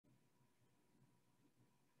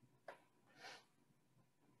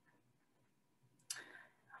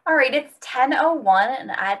All right, it's 10:01 and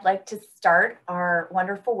I'd like to start our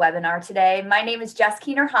wonderful webinar today. My name is Jess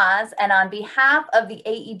Keener-Haas, and on behalf of the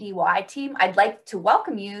AEDY team, I'd like to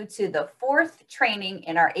welcome you to the fourth training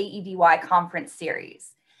in our AEDY conference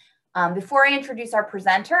series. Before I introduce our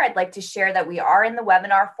presenter, I'd like to share that we are in the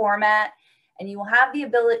webinar format, and you will not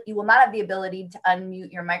have the ability to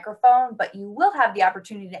unmute your microphone, but you will have the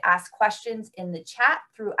opportunity to ask questions in the chat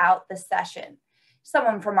throughout the session.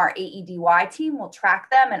 Someone from our AEDY team will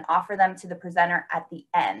track them and offer them to the presenter at the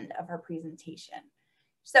end of her presentation.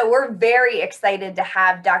 So we're very excited to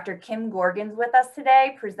have Dr. Kim Gorgens with us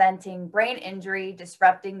today, presenting Brain Injury,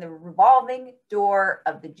 Disrupting the Revolving Door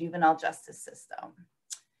of the Juvenile Justice System.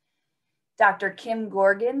 Dr. Kim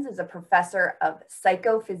Gorgens is a professor of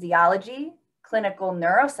psychophysiology, clinical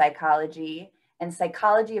neuropsychology, and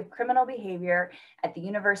psychology of criminal behavior at the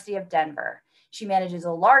University of Denver. She manages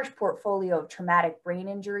a large portfolio of traumatic brain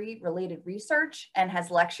injury related research and has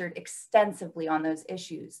lectured extensively on those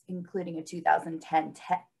issues, including a 2010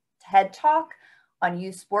 TED Talk on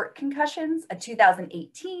youth sport concussions, a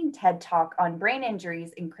 2018 TED Talk on brain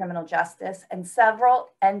injuries in criminal justice, and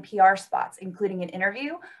several NPR spots, including an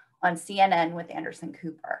interview on CNN with Anderson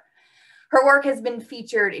Cooper. Her work has been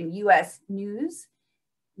featured in US News,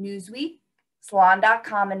 Newsweek,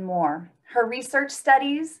 Salon.com, and more. Her research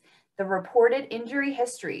studies the reported injury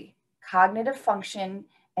history, cognitive function,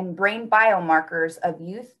 and brain biomarkers of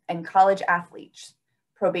youth and college athletes,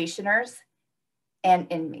 probationers, and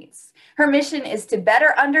inmates. Her mission is to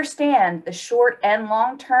better understand the short and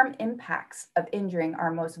long-term impacts of injuring our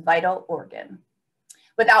most vital organ.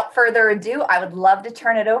 Without further ado, I would love to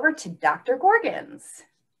turn it over to Dr. Gorgens.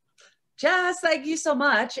 Jess, thank you so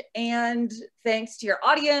much. And thanks to your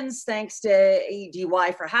audience. Thanks to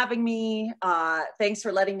AEDY for having me. Thanks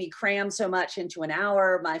for letting me cram so much into an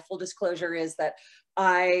hour. My full disclosure is that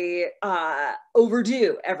I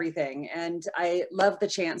overdo everything. And I love the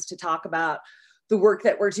chance to talk about the work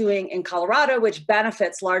that we're doing in Colorado, which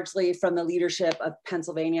benefits largely from the leadership of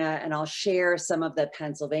Pennsylvania. And I'll share some of the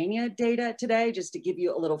Pennsylvania data today, just to give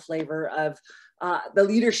you a little flavor of the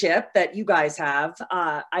leadership that you guys have.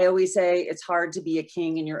 I always say it's hard to be a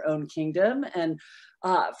king in your own kingdom. And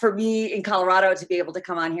for me in Colorado to be able to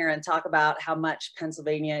come on here and talk about how much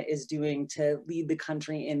Pennsylvania is doing to lead the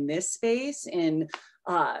country in this space, in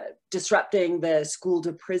disrupting the school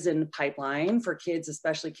to prison pipeline for kids,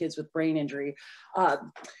 especially kids with brain injury,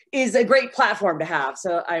 is a great platform to have.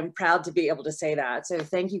 So I'm proud to be able to say that. So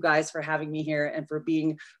thank you guys for having me here and for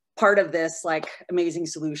being part of this amazing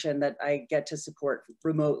solution that I get to support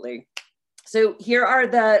remotely. So here are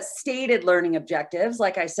the stated learning objectives.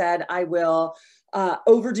 Like I said, I will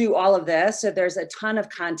overdo all of this. So there's a ton of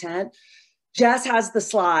content. Jess has the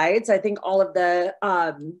slides. I think all of the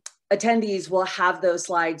attendees will have those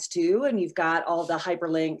slides too. And you've got all the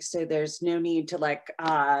hyperlinks. So there's no need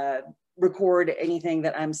to record anything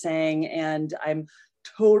that I'm saying. And I'm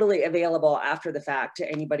totally available after the fact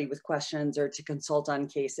to anybody with questions or to consult on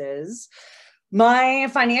cases. My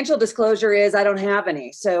financial disclosure is I don't have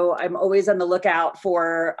any. So I'm always on the lookout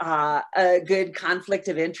for a good conflict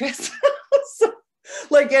of interest. So,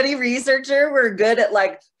 like any researcher, we're good at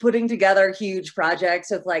putting together huge projects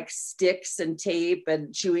with sticks and tape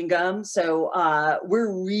and chewing gum. So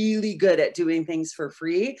we're really good at doing things for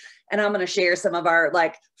free. And I'm going to share some of our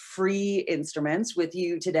free instruments with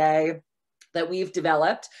you today that we've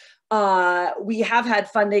developed. We have had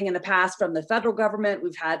funding in the past from the federal government.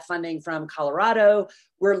 We've had funding from Colorado.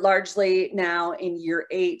 We're largely now in year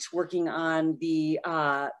 8 working on the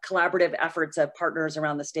collaborative efforts of partners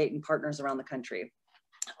around the state and partners around the country.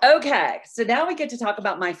 Okay, so now we get to talk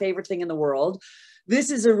about my favorite thing in the world.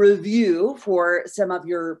 This is a review for some of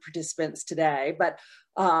your participants today, but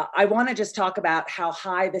I want to just talk about how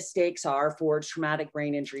high the stakes are for traumatic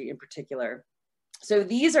brain injury in particular. So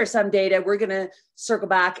these are some data. We're going to circle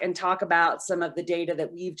back and talk about some of the data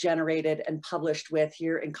that we've generated and published with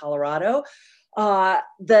here in Colorado.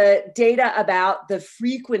 The data about the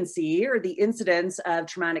frequency or the incidence of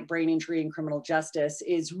traumatic brain injury in criminal justice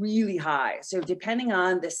is really high. So depending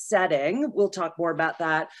on the setting, we'll talk more about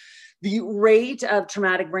that. The rate of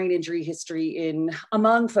traumatic brain injury history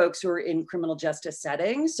among folks who are in criminal justice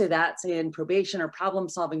settings, so that's in probation or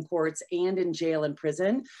problem-solving courts and in jail and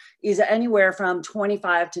prison, is anywhere from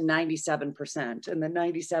 25 to 97%. And the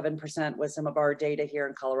 97% was some of our data here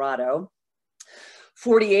in Colorado.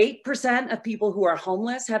 48% of people who are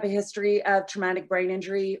homeless have a history of traumatic brain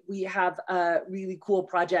injury. We have a really cool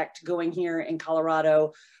project going here in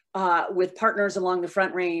Colorado with partners along the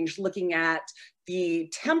Front Range looking at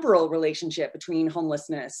the temporal relationship between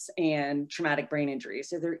homelessness and traumatic brain injury.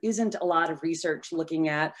 So there isn't a lot of research looking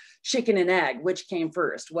at chicken and egg, which came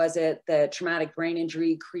first. Was it the traumatic brain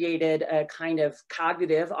injury created a kind of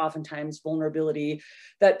cognitive, oftentimes vulnerability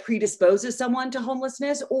that predisposes someone to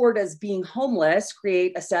homelessness, or does being homeless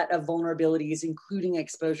create a set of vulnerabilities, including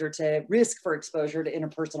exposure to risk for exposure to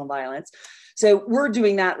interpersonal violence? So we're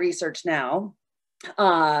doing that research now.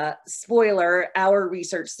 Spoiler, our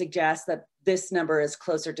research suggests that this number is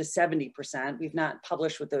closer to 70%. We've not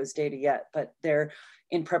published with those data yet, but they're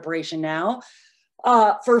in preparation now.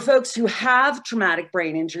 For folks who have traumatic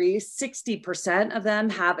brain injury, 60% of them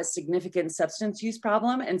have a significant substance use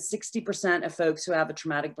problem, and 60% of folks who have a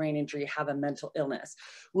traumatic brain injury have a mental illness.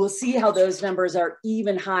 We'll see how those numbers are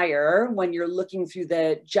even higher when you're looking through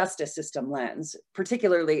the justice system lens,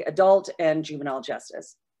 particularly adult and juvenile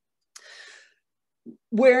justice.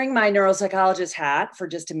 Wearing my neuropsychologist hat for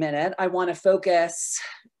just a minute, I want to focus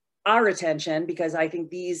our attention, because I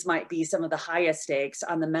think these might be some of the highest stakes,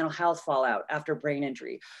 on the mental health fallout after brain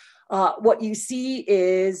injury. What you see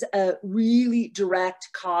is a really direct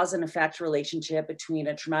cause and effect relationship between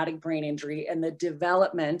a traumatic brain injury and the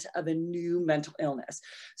development of a new mental illness.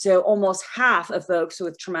 So almost half of folks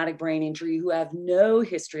with traumatic brain injury who have no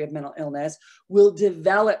history of mental illness will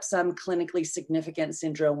develop some clinically significant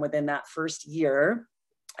syndrome within that first year.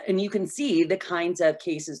 And you can see the kinds of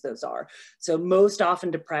cases those are. So most often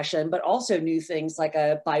depression, but also new things like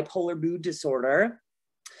a bipolar mood disorder.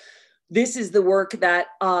 This is the work that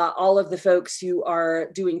all of the folks who are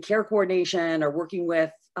doing care coordination or working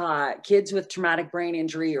with kids with traumatic brain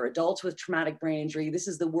injury or adults with traumatic brain injury, this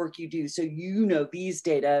is the work you do. So you know these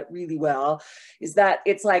data really well, is that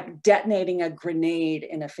it's like detonating a grenade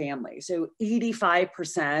in a family. So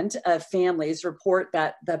 85% of families report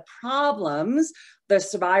that the problems the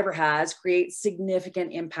survivor has create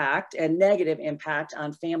significant impact and negative impact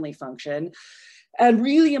on family function. And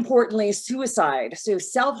really importantly, suicide. So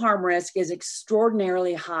self-harm risk is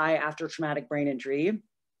extraordinarily high after traumatic brain injury.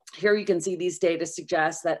 Here you can see these data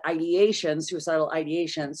suggest that ideation, suicidal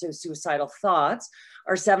ideation, so suicidal thoughts,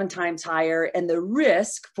 are 7 times higher, and the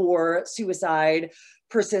risk for suicide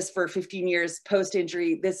persists for 15 years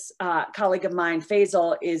post-injury. This colleague of mine,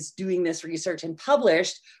 Faisal, is doing this research and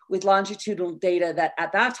published with longitudinal data that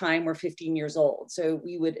at that time were 15 years old. So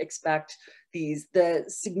we would expect the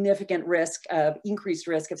significant risk of increased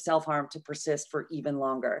risk of self-harm to persist for even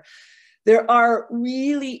longer. There are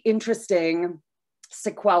really interesting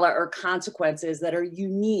sequelae or consequences that are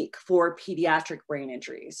unique for pediatric brain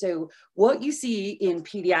injury. So what you see in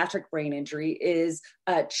pediatric brain injury is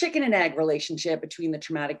a chicken and egg relationship between the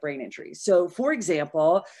traumatic brain injury. So for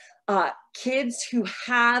example, kids who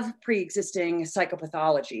have pre-existing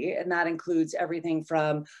psychopathology, and that includes everything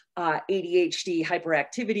from ADHD,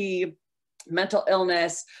 hyperactivity, mental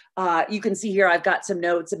illness. You can see here, I've got some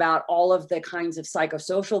notes about all of the kinds of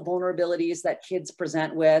psychosocial vulnerabilities that kids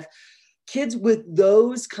present with. Kids with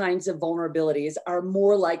those kinds of vulnerabilities are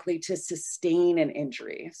more likely to sustain an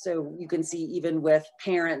injury. So you can see even with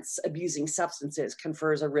parents abusing substances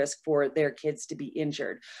confers a risk for their kids to be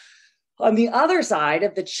injured. On the other side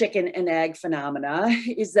of the chicken and egg phenomena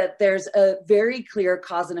is that there's a very clear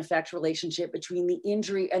cause and effect relationship between the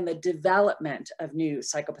injury and the development of new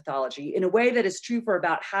psychopathology. In a way that is true for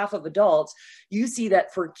about half of adults, you see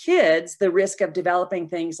that for kids, the risk of developing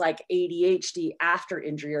things like ADHD after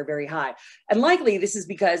injury are very high. And likely this is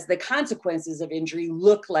because the consequences of injury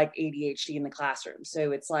look like ADHD in the classroom.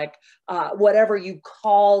 So it's like whatever you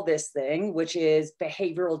call this thing, which is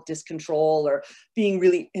behavioral discontrol or being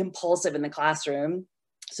really impulsive in the classroom.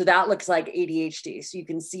 So that looks like ADHD. So you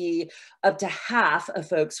can see up to half of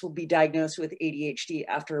folks will be diagnosed with ADHD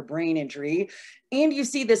after a brain injury. And you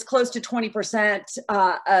see this close to 20%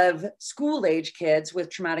 of school age kids with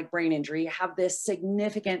traumatic brain injury have this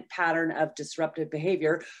significant pattern of disruptive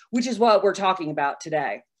behavior, which is what we're talking about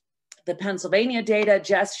today. The Pennsylvania data,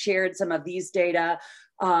 Jess shared some of these data.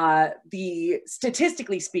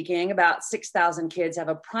 Statistically speaking, about 6,000 kids have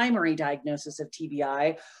a primary diagnosis of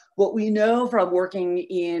TBI. What we know from working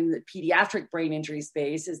in the pediatric brain injury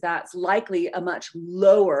space is that's likely a much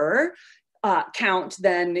lower count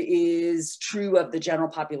than is true of the general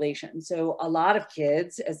population. So a lot of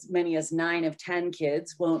kids, as many as 9 of 10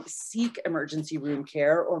 kids, won't seek emergency room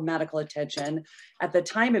care or medical attention at the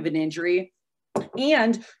time of an injury.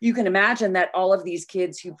 And you can imagine that all of these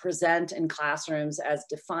kids who present in classrooms as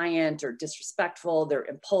defiant or disrespectful, they're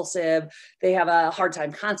impulsive, they have a hard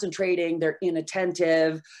time concentrating, they're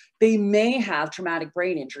inattentive, they may have traumatic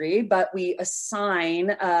brain injury, but we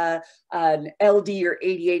assign an LD or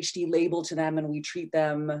ADHD label to them and we treat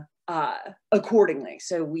them accordingly.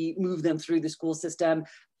 So we move them through the school system,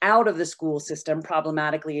 out of the school system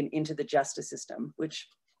problematically, and into the justice system, which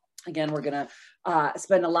again, we're going to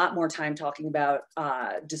spend a lot more time talking about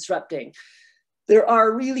disrupting. There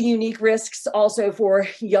are really unique risks also for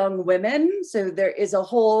young women. So there is a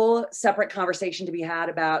whole separate conversation to be had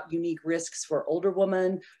about unique risks for older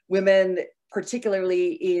women,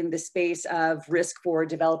 particularly in the space of risk for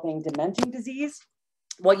developing dementing disease.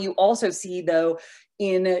 What you also see, though,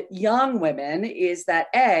 in young women is that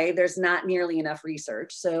there's not nearly enough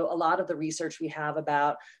research. So a lot of the research we have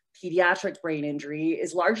about pediatric brain injury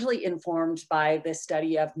is largely informed by the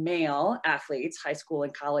study of male athletes, high school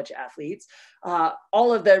and college athletes.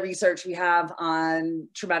 All of the research we have on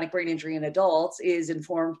traumatic brain injury in adults is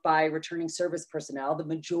informed by returning service personnel, the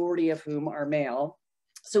majority of whom are male.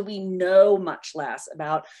 So we know much less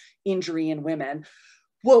about injury in women.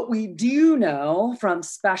 What we do know from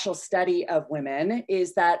special study of women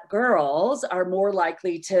is that girls are more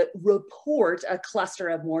likely to report a cluster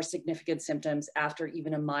of more significant symptoms after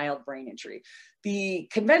even a mild brain injury. The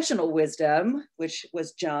conventional wisdom, which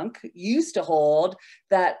was junk, used to hold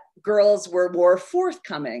that girls were more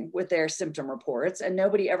forthcoming with their symptom reports, and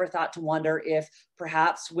nobody ever thought to wonder if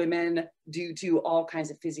perhaps women, due to all kinds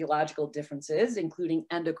of physiological differences, including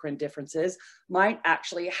endocrine differences, might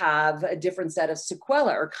actually have a different set of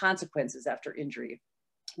sequelae or consequences after injury.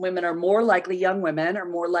 Young women are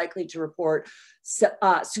more likely to report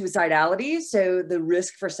suicidality. So the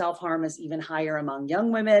risk for self-harm is even higher among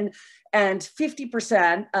young women. And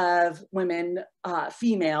 50% of women,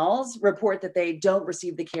 females, report that they don't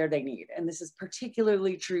receive the care they need. And this is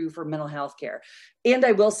particularly true for mental health care. And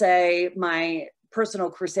I will say my personal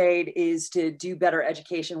crusade is to do better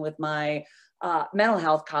education with my mental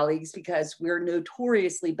health colleagues, because we're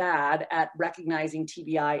notoriously bad at recognizing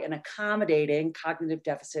TBI and accommodating cognitive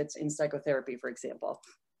deficits in psychotherapy, for example.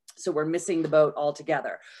 So we're missing the boat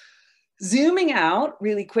altogether. Zooming out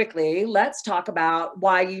really quickly, let's talk about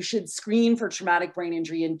why you should screen for traumatic brain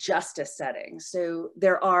injury in justice settings. So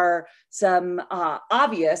there are some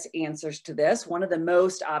obvious answers to this. One of the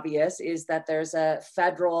most obvious is that there's a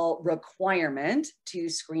federal requirement to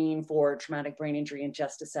screen for traumatic brain injury in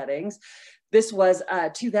justice settings. This was a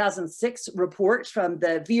 2006 report from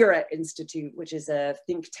the Vera Institute, which is a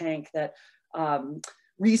think tank that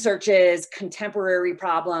researches contemporary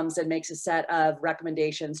problems and makes a set of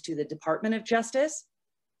recommendations to the Department of Justice.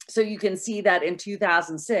 So you can see that in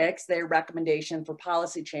 2006, their recommendation for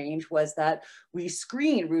policy change was that we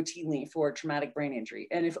screen routinely for traumatic brain injury.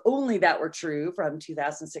 And if only that were true from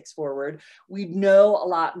 2006 forward, we'd know a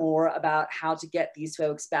lot more about how to get these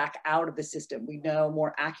folks back out of the system. We know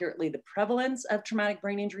more accurately the prevalence of traumatic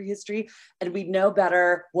brain injury history, and we know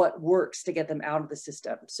better what works to get them out of the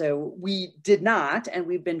system. So we did not, and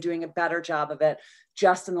we've been doing a better job of it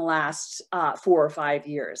just in the last 4 or 5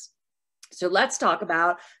 years. So let's talk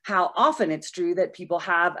about how often it's true that people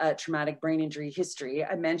have a traumatic brain injury history.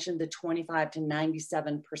 I mentioned the 25 to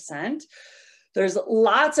 97%. There's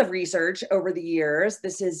lots of research over the years.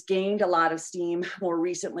 This has gained a lot of steam more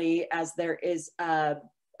recently as there is a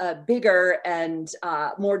bigger and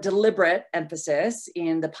more deliberate emphasis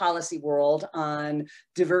in the policy world on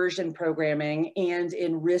diversion programming and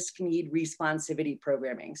in risk need responsivity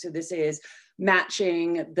programming. So this is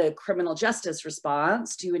matching the criminal justice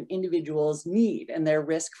response to an individual's need and their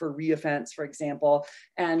risk for reoffense, for example,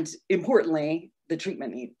 and importantly, the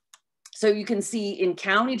treatment need. So you can see in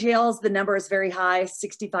county jails, the number is very high,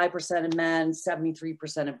 65% of men,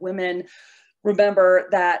 73% of women. Remember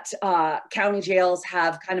that county jails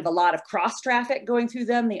have kind of a lot of cross traffic going through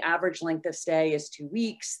them. The average length of stay is 2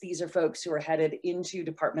 weeks. These are folks who are headed into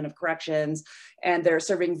Department of Corrections, and they're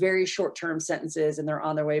serving very short-term sentences, and they're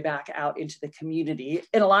on their way back out into the community.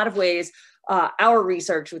 In a lot of ways, our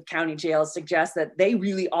research with county jails suggests that they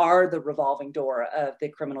really are the revolving door of the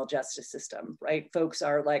criminal justice system, right? Folks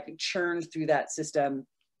are like churned through that system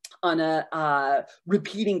on a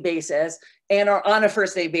repeating basis and are on a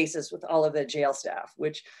first day basis with all of the jail staff,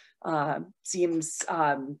 which seems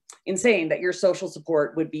insane that your social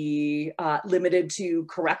support would be limited to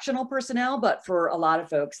correctional personnel, but for a lot of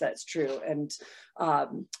folks, that's true. And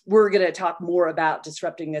we're gonna talk more about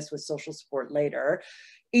disrupting this with social support later.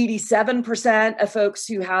 87% of folks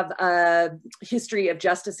who have a history of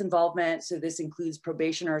justice involvement, so this includes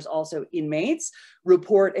probationers, also inmates,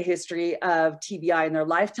 report a history of TBI in their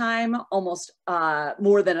lifetime. Almost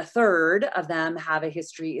more than a third of them have a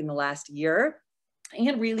history in the last year.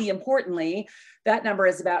 And really importantly, that number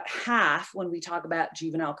is about half when we talk about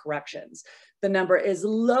juvenile corrections. The number is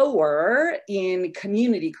lower in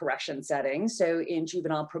community correction settings, so in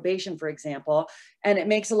juvenile probation, for example, and it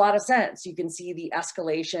makes a lot of sense. You can see the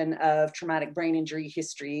escalation of traumatic brain injury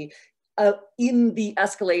history in the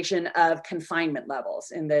escalation of confinement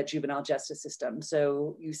levels in the juvenile justice system.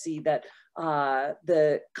 So you see that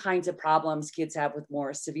the kinds of problems kids have with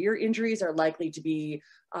more severe injuries are likely to be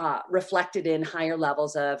reflected in higher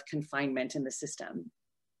levels of confinement in the system.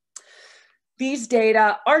 These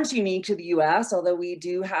data aren't unique to the US, although we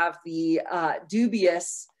do have the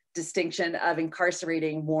dubious distinction of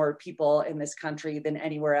incarcerating more people in this country than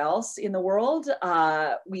anywhere else in the world.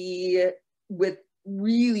 With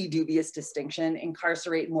really dubious distinction,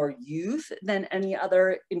 incarcerate more youth than any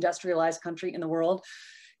other industrialized country in the world.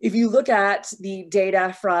 If you look at the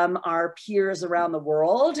data from our peers around the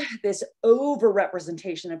world, this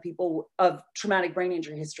overrepresentation of people of traumatic brain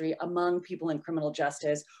injury history among people in criminal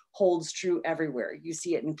justice holds true everywhere. You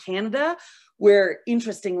see it in Canada, where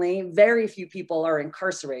interestingly, very few people are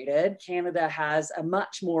incarcerated. Canada has a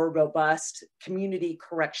much more robust community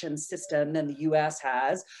correction system than the US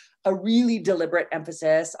has, a really deliberate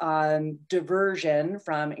emphasis on diversion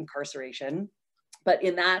from incarceration. But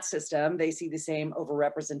in that system, they see the same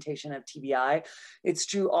overrepresentation of TBI. It's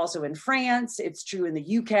true also in France. It's true in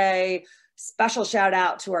the UK. Special shout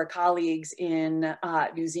out to our colleagues in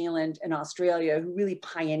New Zealand and Australia who really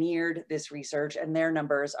pioneered this research, and their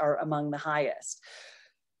numbers are among the highest.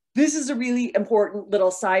 This is a really important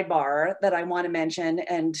little sidebar that I want to mention,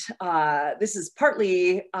 and this is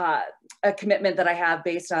partly a commitment that I have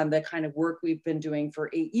based on the kind of work we've been doing for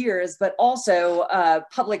 8 years, but also a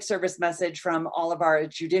public service message from all of our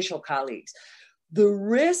judicial colleagues. The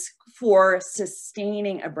risk for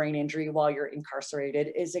sustaining a brain injury while you're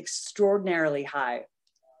incarcerated is extraordinarily high.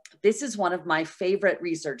 This is one of my favorite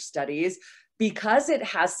research studies because it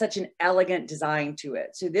has such an elegant design to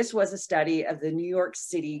it. So this was a study of the New York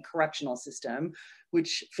City correctional system,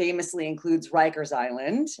 which famously includes Rikers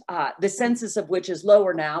Island, the census of which is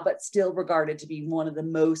lower now, but still regarded to be one of the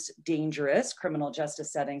most dangerous criminal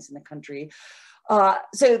justice settings in the country.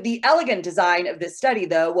 So the elegant design of this study,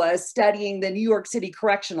 though, was studying the New York City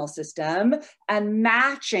correctional system and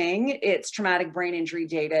matching its traumatic brain injury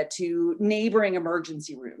data to neighboring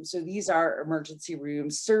emergency rooms. So these are emergency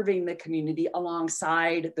rooms serving the community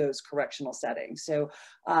alongside those correctional settings. So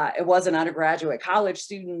it wasn't undergraduate college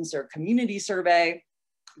students or community survey.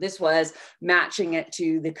 This was matching it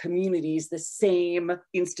to the communities the same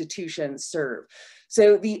institutions serve.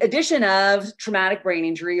 So the addition of traumatic brain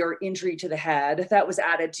injury or injury to the head, that was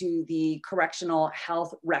added to the correctional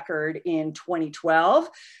health record in 2012.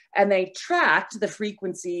 And they tracked the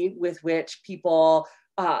frequency with which people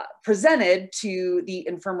presented to the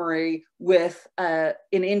infirmary with an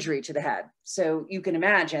injury to the head. So you can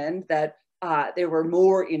imagine that there were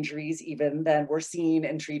more injuries even than were seen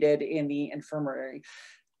and treated in the infirmary.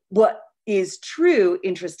 What is true,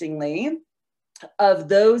 interestingly, of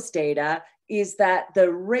those data is that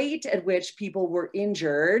the rate at which people were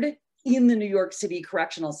injured in the New York City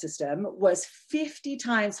correctional system was 50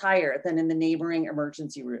 times higher than in the neighboring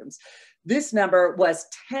emergency rooms. This number was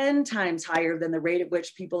 10 times higher than the rate at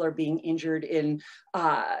which people are being injured in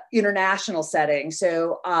international settings.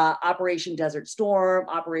 So Operation Desert Storm,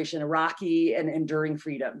 Operation Iraqi, and Enduring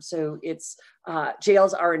Freedom. So it's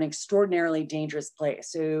jails are an extraordinarily dangerous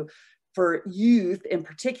place. So for youth in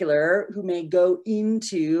particular, who may go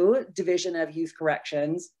into Division of Youth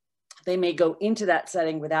Corrections, they may go into that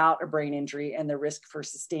setting without a brain injury, and the risk for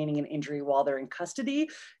sustaining an injury while they're in custody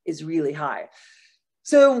is really high.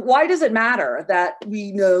 So why does it matter that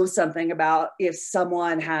we know something about if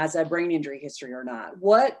someone has a brain injury history or not?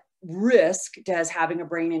 What risk does having a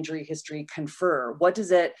brain injury history confer? What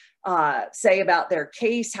does it say about their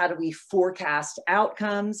case? How do we forecast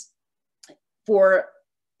outcomes? For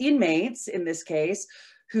inmates, in this case,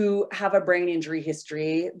 who have a brain injury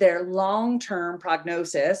history, their long-term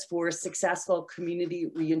prognosis for successful community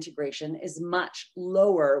reintegration is much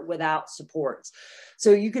lower without supports.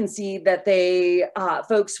 So you can see that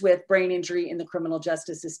folks with brain injury in the criminal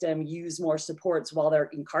justice system use more supports while they're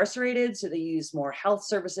incarcerated. So they use more health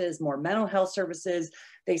services, more mental health services.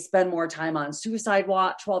 They spend more time on suicide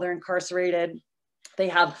watch while they're incarcerated. They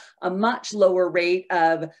have a much lower rate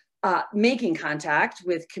of making contact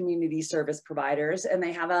with community service providers, and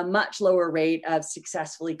they have a much lower rate of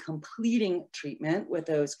successfully completing treatment with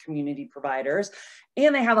those community providers,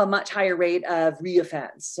 and they have a much higher rate of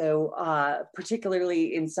reoffense. So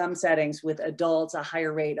particularly in some settings with adults, a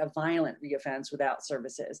higher rate of violent reoffense without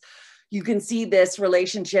services. You can see this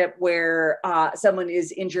relationship where someone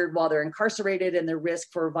is injured while they're incarcerated and the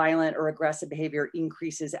risk for violent or aggressive behavior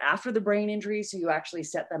increases after the brain injury. So you actually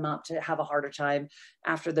set them up to have a harder time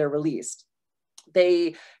after they're released.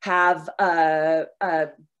 They have a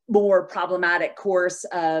more problematic course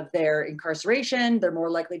of their incarceration. They're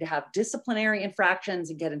more likely to have disciplinary infractions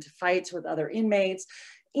and get into fights with other inmates.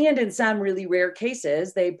 And in some really rare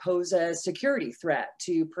cases, they pose a security threat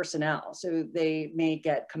to personnel. So they may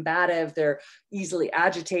get combative, they're easily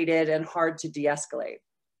agitated and hard to de-escalate.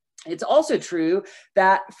 It's also true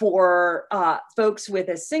that for folks with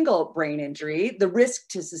a single brain injury, the risk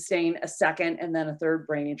to sustain a second and then a third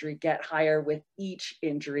brain injury get higher with each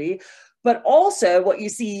injury. But also what you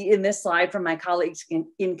see in this slide from my colleagues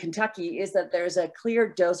in Kentucky is that there's a clear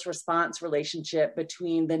dose response relationship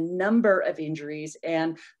between the number of injuries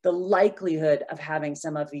and the likelihood of having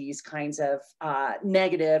some of these kinds of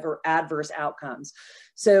negative or adverse outcomes.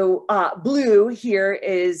 So blue here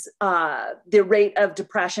is the rate of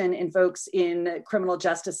depression in folks in criminal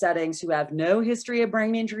justice settings who have no history of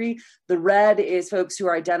brain injury. The red is folks who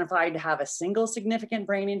are identified to have a single significant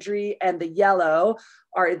brain injury, and the yellow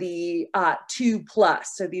are the 2+.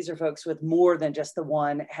 So these are folks with more than just the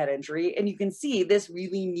one head injury. And you can see this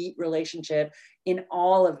really neat relationship in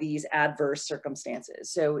all of these adverse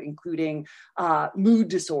circumstances. So including mood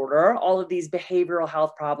disorder, all of these behavioral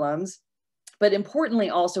health problems, but importantly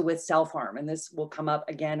also with self-harm. And this will come up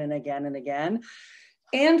again and again and again.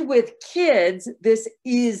 And with kids, this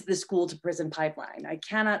is the school to prison pipeline. I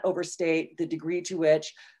cannot overstate the degree to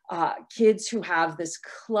which kids who have this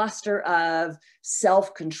cluster of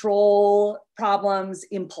self-control problems,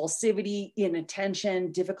 impulsivity,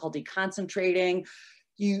 inattention, difficulty concentrating,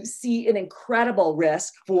 you see an incredible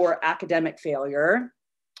risk for academic failure.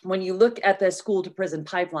 When you look at the school to prison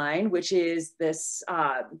pipeline, which is this,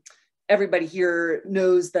 everybody here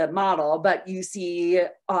knows the model, but you see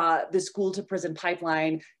the school to prison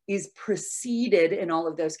pipeline is preceded in all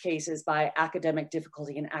of those cases by academic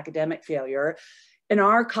difficulty and academic failure. In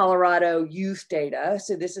our Colorado youth data,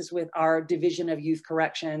 so this is with our Division of Youth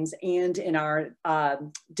Corrections, and in our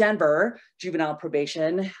Denver juvenile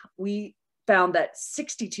probation, we found that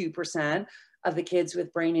 62% of the kids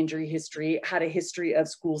with brain injury history had a history of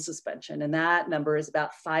school suspension. And that number is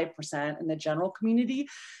about 5% in the general community.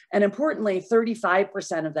 And importantly,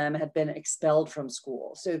 35% of them had been expelled from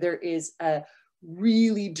school. So there is a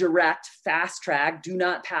really direct, fast track, do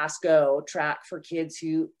not pass go track for kids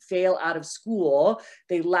who fail out of school.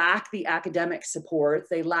 They lack the academic supports,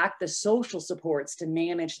 they lack the social supports to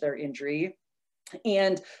manage their injury.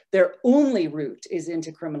 And their only route is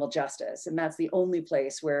into criminal justice. And that's the only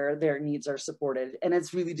place where their needs are supported. And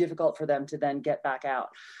it's really difficult for them to then get back out.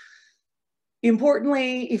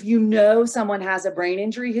 Importantly, if you know someone has a brain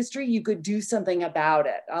injury history, you could do something about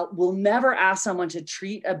it. We'll never ask someone to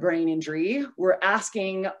treat a brain injury. We're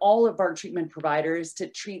asking all of our treatment providers to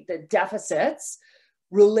treat the deficits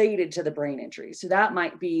related to the brain injury. So that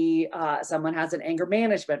might be someone has an anger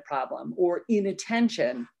management problem or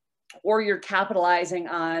inattention, or you're capitalizing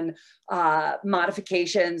on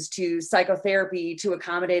modifications to psychotherapy to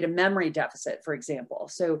accommodate a memory deficit, for example.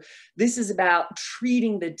 So this is about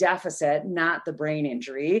treating the deficit, not the brain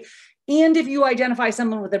injury. And if you identify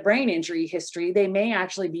someone with a brain injury history, they may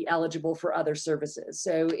actually be eligible for other services.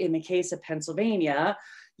 So in the case of Pennsylvania,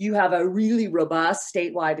 you have a really robust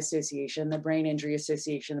statewide association, the Brain Injury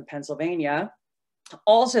Association of Pennsylvania.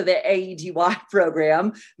 Also the AEDY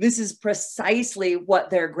program, this is precisely what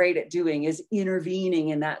they're great at doing, is intervening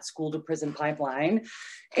in that school to prison pipeline.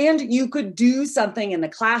 And you could do something in the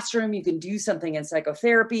classroom, you can do something in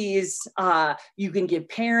psychotherapies, you can give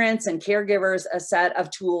parents and caregivers a set of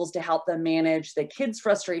tools to help them manage the kids'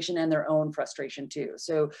 frustration and their own frustration too.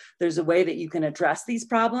 So there's a way that you can address these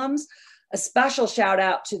problems. A special shout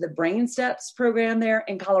out to the Brain Steps program there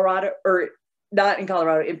in Colorado, or not in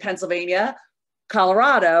Colorado, in Pennsylvania.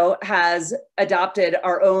 Colorado has adopted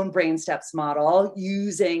our own Brain Steps model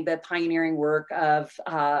using the pioneering work of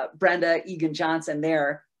Brenda Egan-Johnson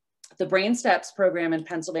there. The Brain Steps program in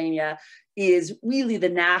Pennsylvania is really the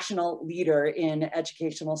national leader in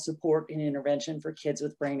educational support and intervention for kids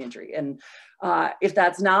with brain injury. And if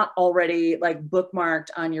that's not already like bookmarked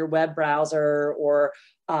on your web browser or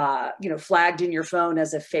flagged in your phone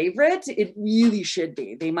as a favorite, it really should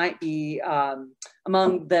be. They might be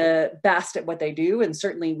among the best at what they do. And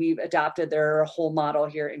certainly we've adopted their whole model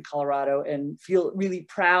here in Colorado and feel really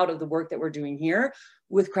proud of the work that we're doing here,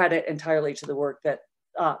 with credit entirely to the work that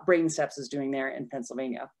Brain Steps is doing there in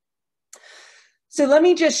Pennsylvania. So let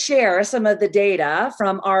me just share some of the data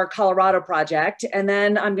from our Colorado project, and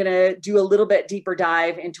then I'm going to do a little bit deeper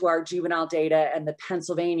dive into our juvenile data and the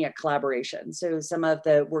Pennsylvania collaboration. So some of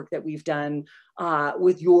the work that we've done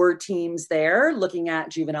with your teams there, looking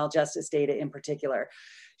at juvenile justice data in particular.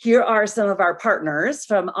 Here are some of our partners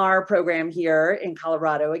from our program here in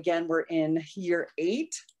Colorado. Again, we're in year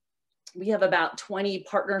 8. We have about 20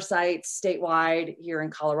 partner sites statewide here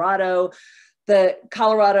in Colorado. The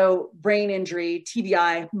Colorado Brain Injury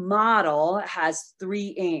TBI model has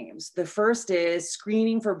 3 aims. The first is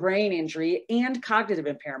screening for brain injury and cognitive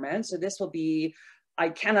impairment. So this will be, I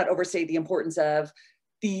cannot overstate the importance of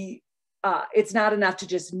it's not enough to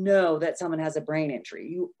just know that someone has a brain injury.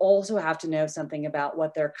 You also have to know something about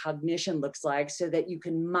what their cognition looks like so that you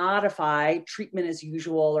can modify treatment as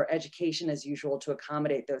usual or education as usual to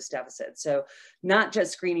accommodate those deficits. So not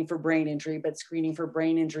just screening for brain injury, but screening for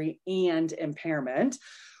brain injury and impairment.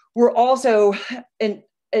 We're also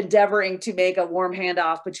endeavoring to make a warm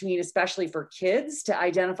handoff between, especially for kids, to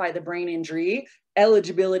identify the brain injury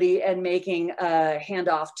eligibility and making a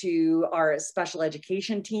handoff to our special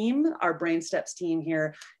education team, our Brain Steps team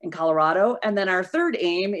here in Colorado. And then our third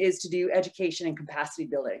aim is to do education and capacity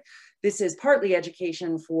building. This is partly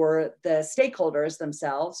education for the stakeholders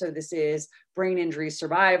themselves. So this is brain injury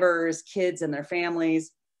survivors, kids and their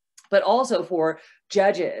families, but also for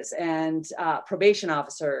judges and probation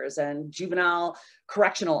officers and juvenile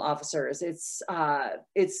correctional officers. It's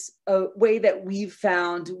a way that we've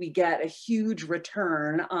found we get a huge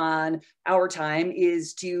return on our time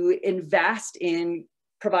is to invest in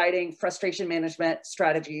providing frustration management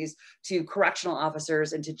strategies to correctional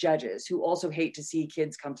officers and to judges who also hate to see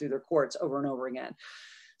kids come through their courts over and over again.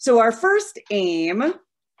 So our first aim,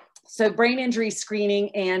 so brain injury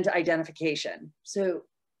screening and identification. So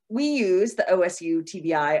we use the OSU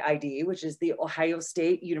TBI ID, which is the Ohio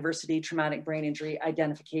State University Traumatic Brain Injury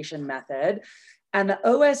Identification Method. And the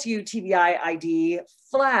OSU TBI ID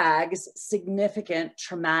flags significant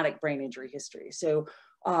traumatic brain injury history. So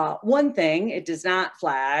one thing it does not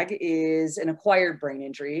flag is an acquired brain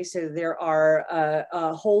injury. So there are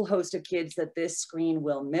a whole host of kids that this screen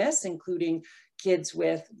will miss, including kids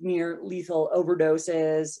with near lethal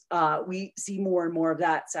overdoses. We see more and more of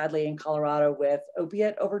that, sadly, in Colorado with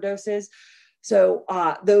opiate overdoses. So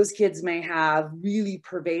those kids may have really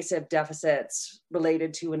pervasive deficits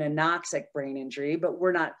related to an anoxic brain injury, but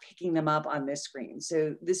we're not picking them up on this screen.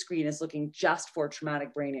 So this screen is looking just for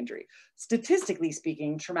traumatic brain injury. Statistically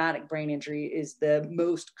speaking, traumatic brain injury is the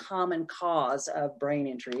most common cause of brain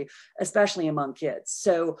injury, especially among kids.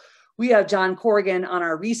 So we have John Gorgens on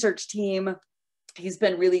our research team. He's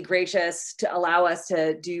been really gracious to allow us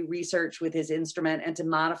to do research with his instrument and to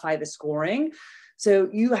modify the scoring. So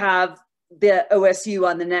you have the OSU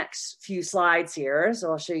on the next few slides here.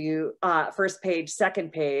 So I'll show you first page,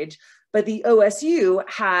 second page, but the OSU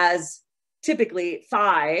has typically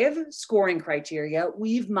 5 scoring criteria.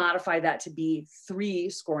 We've modified that to be 3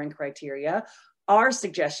 scoring criteria. Our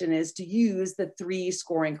suggestion is to use the 3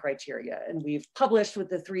 scoring criteria, and we've published with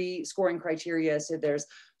the 3 scoring criteria. So there's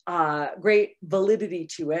great validity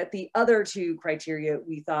to it. The other 2 criteria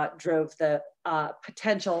we thought drove the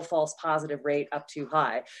potential false positive rate up too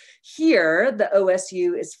high. Here, the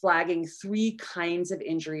OSU is flagging 3 kinds of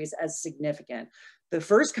injuries as significant. The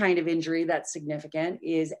first kind of injury that's significant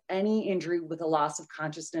is any injury with a loss of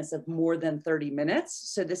consciousness of more than 30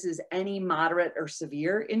 minutes. So this is any moderate or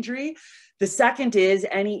severe injury. The second is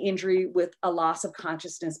any injury with a loss of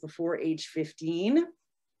consciousness before age 15.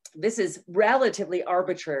 This is relatively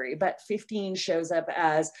arbitrary, but 15 shows up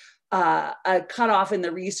as a cutoff in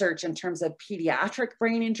the research in terms of pediatric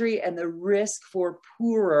brain injury and the risk for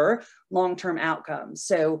poorer long-term outcomes.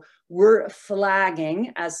 So we're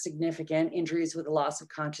flagging as significant injuries with a loss of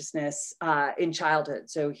consciousness in childhood.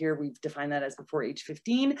 So here we've defined that as before age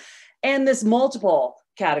 15, and this multiple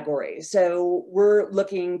category. So we're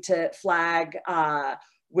looking to flag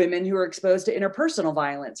women who are exposed to interpersonal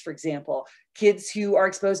violence, for example, kids who are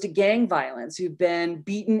exposed to gang violence, who've been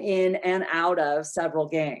beaten in and out of several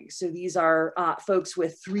gangs. So these are folks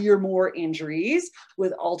with 3 or more injuries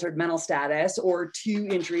with altered mental status, or 2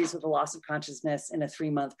 injuries with a loss of consciousness in a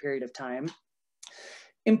 3-month period of time.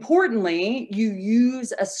 Importantly, you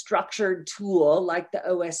use a structured tool like the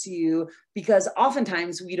OSU because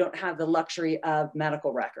oftentimes we don't have the luxury of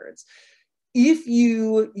medical records. If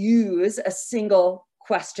you use a single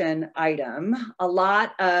question item, a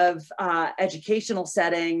lot of educational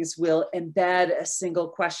settings will embed a single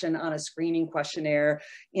question on a screening questionnaire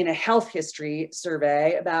in a health history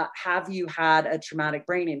survey about, have you had a traumatic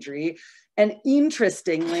brain injury? And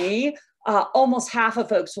interestingly, almost half of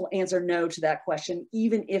folks will answer no to that question,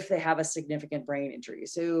 even if they have a significant brain injury.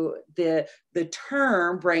 So the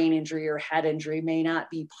term brain injury or head injury may not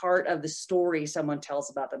be part of the story someone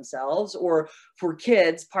tells about themselves, or for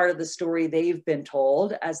kids, part of the story they've been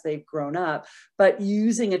told as they've grown up. But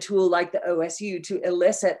using a tool like the OSU to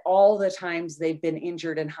elicit all the times they've been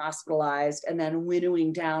injured and hospitalized, and then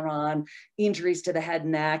winnowing down on injuries to the head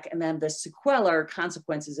and neck, and then the sequelae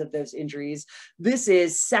consequences of those injuries, this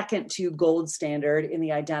is second to gold standard in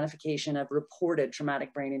the identification of reported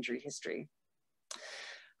traumatic brain injury history.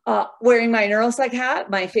 Wearing my neuropsych hat,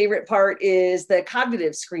 my favorite part is the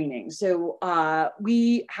cognitive screening. So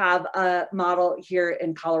we have a model here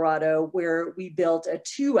in Colorado where we built a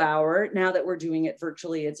 2-hour, now that we're doing it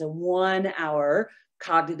virtually, it's a 1-hour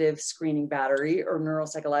cognitive screening battery or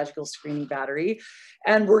neuropsychological screening battery.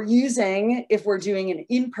 And we're using, if we're doing an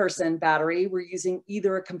in-person battery, we're using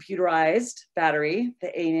either a computerized battery, the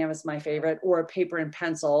A&M is my favorite, or a paper and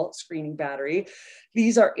pencil screening battery.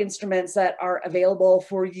 These are instruments that are available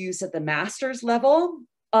for use at the master's level.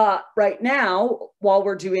 Right now, while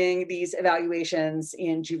we're doing these evaluations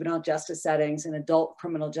in juvenile justice settings and adult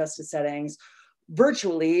criminal justice settings,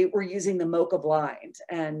 virtually, we're using the MoCA blind.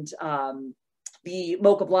 And the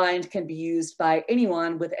MoCA blind can be used by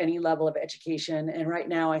anyone with any level of education. And right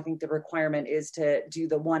now, I think the requirement is to do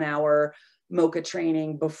the 1-hour MoCA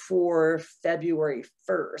training before February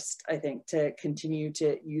 1st, I think, to continue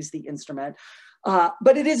to use the instrument.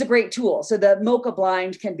 But it is a great tool. So the MoCA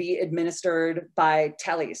blind can be administered by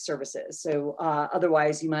tele services. So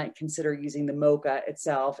otherwise, you might consider using the MoCA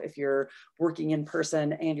itself if you're working in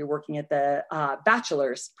person and you're working at the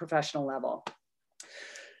bachelor's professional level.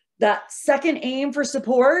 That second aim for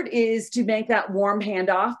support is to make that warm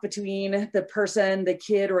handoff between the person, the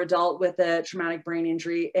kid or adult with a traumatic brain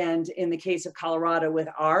injury. And in the case of Colorado with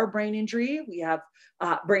our brain injury, we have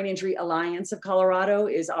Brain Injury Alliance of Colorado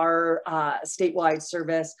is our statewide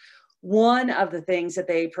service. One of the things that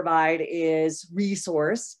they provide is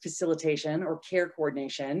resource facilitation or care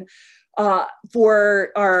coordination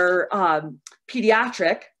for our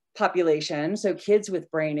pediatric population, so kids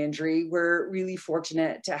with brain injury. We're really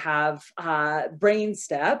fortunate to have brain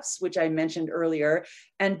steps, which I mentioned earlier,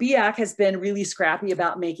 and BIAC has been really scrappy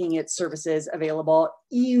about making its services available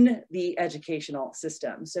in the educational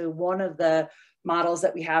system. So one of the models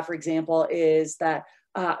that we have, for example, is that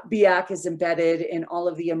BIAC is embedded in all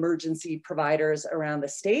of the emergency providers around the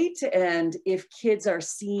state. And if kids are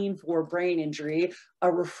seen for brain injury, a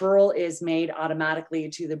referral is made automatically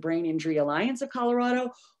to the Brain Injury Alliance of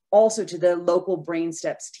Colorado, also to the local Brain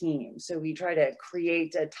Steps team. So we try to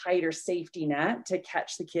create a tighter safety net to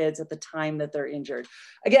catch the kids at the time that they're injured.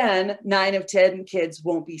 Again, 9 of 10 kids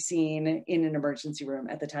won't be seen in an emergency room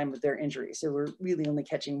at the time of their injury. So we're really only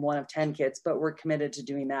catching 1 of 10 kids, but we're committed to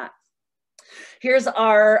doing that. Here's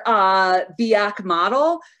our BIAC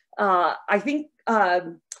model. I think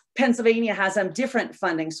Pennsylvania has some different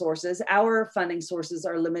funding sources. Our funding sources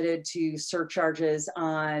are limited to surcharges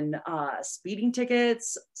on speeding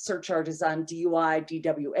tickets, surcharges on DUI,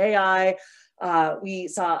 DWAI. We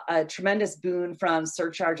saw a tremendous boon from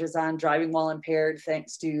surcharges on driving while impaired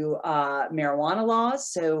thanks to marijuana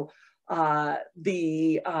laws. So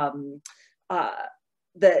the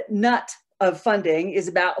nut of funding is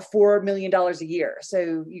about $4 million a year.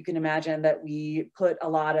 So you can imagine that we put a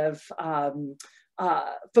lot of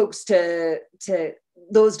folks to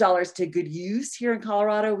those dollars to good use here in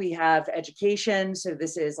Colorado. We have education. So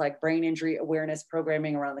this is like brain injury awareness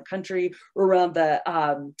programming around the country, or around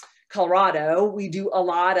the Colorado. We do a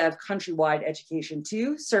lot of countrywide education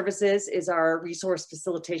too. Services is our resource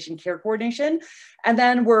facilitation care coordination. And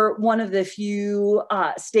then we're one of the few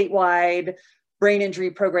statewide brain injury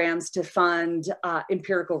programs to fund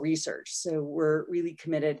empirical research. So we're really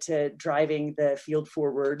committed to driving the field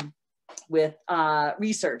forward with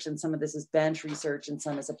research, and some of this is bench research and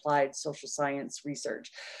some is applied social science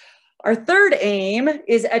research. Our third aim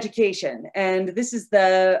is education, and this is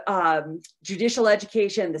the judicial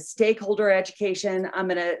education, the stakeholder education. I'm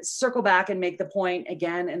going to circle back and make the point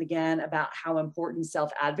again and again about how important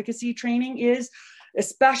self-advocacy training is,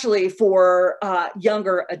 especially for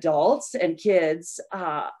younger adults and kids.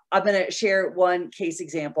 I'm going to share one case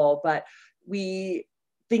example, but we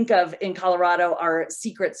think of in Colorado, our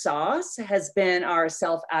secret sauce has been our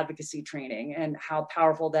self-advocacy training, and how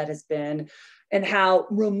powerful that has been, and how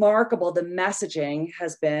remarkable the messaging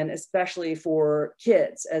has been, especially for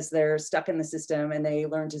kids as they're stuck in the system and they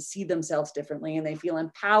learn to see themselves differently and they feel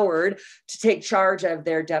empowered to take charge of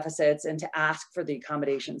their deficits and to ask for the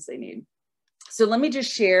accommodations they need. So let me just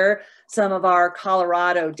share some of our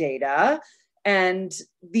Colorado data. And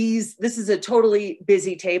this is a totally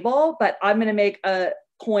busy table, but I'm going to make a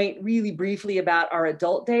point really briefly about our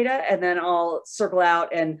adult data, and then I'll circle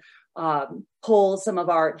out and pull some of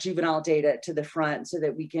our juvenile data to the front so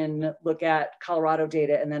that we can look at Colorado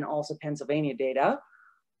data and then also Pennsylvania data.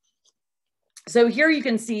 So here you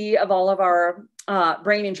can see of all of our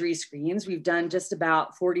brain injury screens, we've done just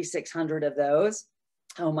about 4,600 of those.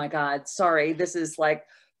 Oh my God, sorry, this is like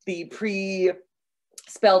the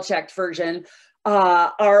pre-spell checked version.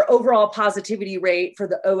 Our overall positivity rate for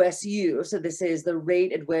the OSU, so this is the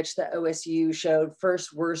rate at which the OSU showed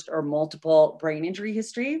first, worst, or multiple brain injury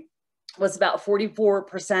history, was about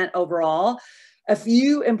 44% overall. A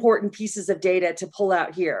few important pieces of data to pull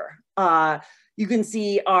out here. You can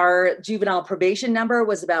see our juvenile probation number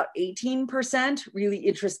was about 18%. Really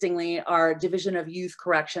interestingly, our Division of Youth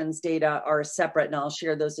Corrections data are separate, and I'll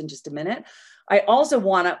share those in just a minute. I also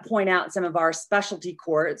want to point out some of our specialty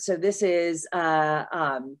courts. So this is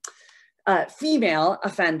a female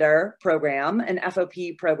offender program, an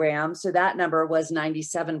FOP program. So that number was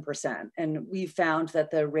 97%. And we found that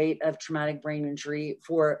the rate of traumatic brain injury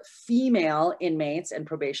for female inmates and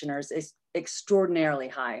probationers is extraordinarily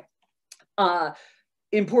high.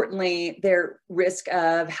 Importantly, their risk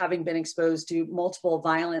of having been exposed to multiple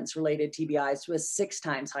violence-related TBIs was 6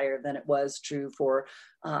 times higher than it was true for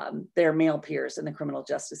their male peers in the criminal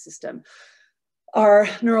justice system. Our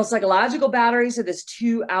neuropsychological battery, so this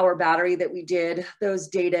 2-hour battery that we did, those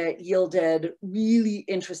data yielded really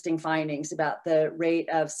interesting findings about the rate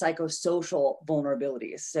of psychosocial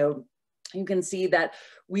vulnerabilities. So you can see that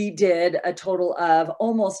we did a total of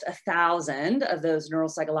almost 1,000 of those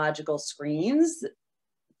neuropsychological screens.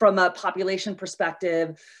 From a population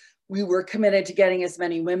perspective, we were committed to getting as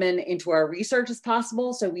many women into our research as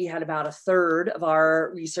possible. So we had about 1/3 of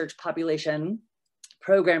our research population,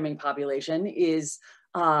 programming population, is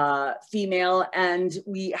female, and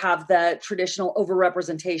we have the traditional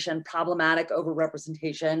overrepresentation, problematic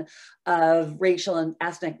overrepresentation of racial and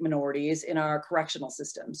ethnic minorities in our correctional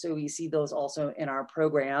system. So we see those also in our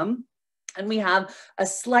program. And we have a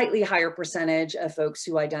slightly higher percentage of folks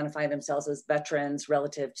who identify themselves as veterans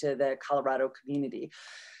relative to the Colorado community.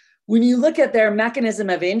 When you look at their mechanism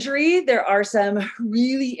of injury, there are some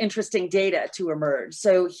really interesting data to emerge.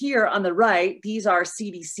 So here on the right, these are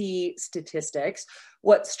CDC statistics.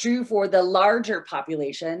 What's true for the larger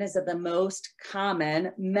population is that the most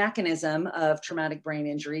common mechanism of traumatic brain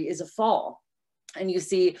injury is a fall. And you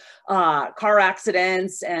see car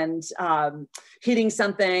accidents and hitting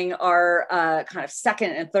something are kind of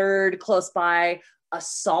second and third close by.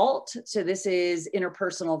 Assault, so this is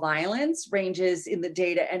interpersonal violence, ranges in the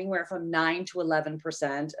data anywhere from 9 to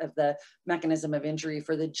 11% of the mechanism of injury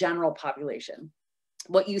for the general population.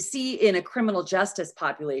 What you see in a criminal justice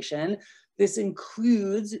population, this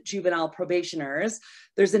includes juvenile probationers,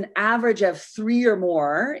 there's an average of 3 or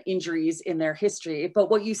more injuries in their history, but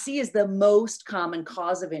what you see is the most common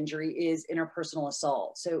cause of injury is interpersonal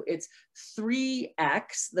assault. So it's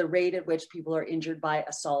 3x the rate at which people are injured by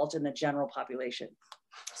assault in the general population.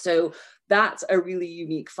 So that's a really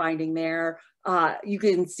unique finding there. You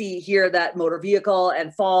can see here that motor vehicle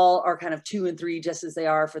and fall are kind of 2 and 3, just as they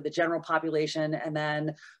are for the general population. And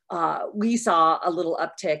then we saw a little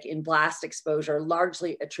uptick in blast exposure,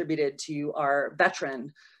 largely attributed to our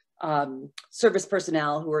veteran service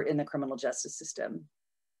personnel who are in the criminal justice system.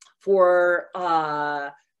 For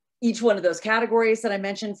each one of those categories that I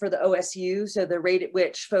mentioned for the OSU, so the rate at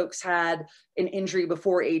which folks had an injury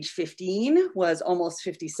before age 15 was almost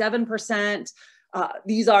 57%.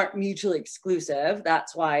 These aren't mutually exclusive.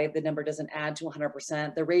 That's why the number doesn't add to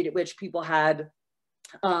 100%. The rate at which people had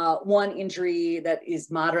one injury that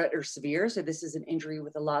is moderate or severe, so this is an injury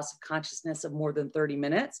with a loss of consciousness of more than 30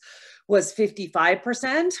 minutes, was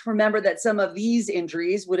 55%. Remember that some of these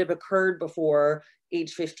injuries would have occurred before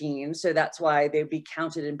age 15, so that's why they'd be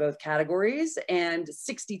counted in both categories. And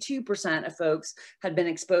 62% of folks had been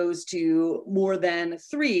exposed to more than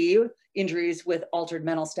 3 injuries with altered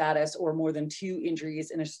mental status, or more than 2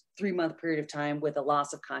 injuries in a 3-month period of time with a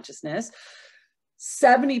loss of consciousness.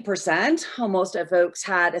 70%, almost, of folks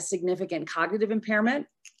had a significant cognitive impairment.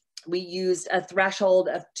 We used a threshold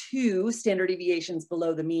of 2 standard deviations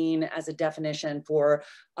below the mean as a definition for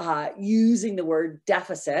using the word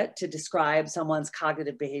deficit to describe someone's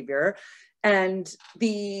cognitive behavior. And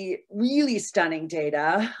the really stunning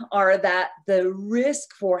data are that the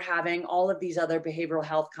risk for having all of these other behavioral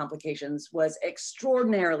health complications was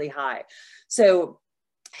extraordinarily high. So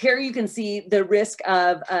here you can see the risk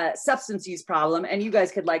of a substance use problem, and you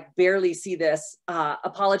guys could like barely see this.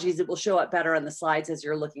 Apologies, it will show up better on the slides as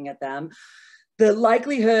you're looking at them. The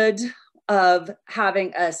likelihood of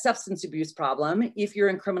having a substance abuse problem. If you're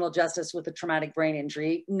in criminal justice with a traumatic brain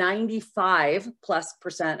injury,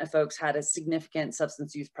 95+% of folks had a significant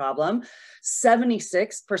substance use problem.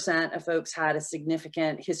 76% of folks had a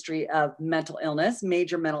significant history of mental illness,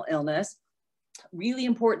 major mental illness. Really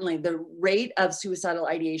importantly, the rate of suicidal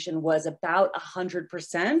ideation was about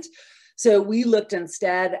 100%. So we looked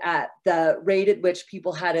instead at the rate at which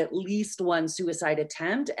people had at least one suicide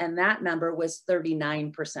attempt, and that number was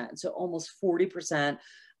 39%. So almost 40%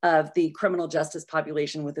 of the criminal justice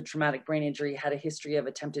population with a traumatic brain injury had a history of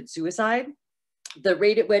attempted suicide. The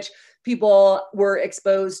rate at which people were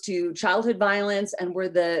exposed to childhood violence and were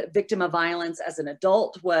the victim of violence as an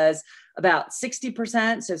adult was about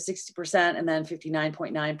 60%, so 60%, and then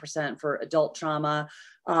 59.9% for adult trauma.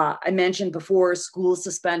 I mentioned before school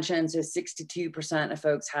suspension, so 62% of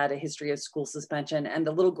folks had a history of school suspension, and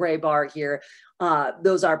the little gray bar here,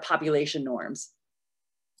 those are population norms.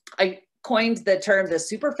 I coined the term the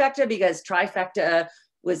superfecta because trifecta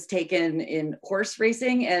was taken in horse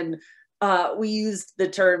racing, and we used the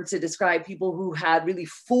term to describe people who had really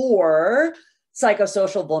 4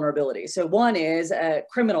 psychosocial vulnerabilities. So one is a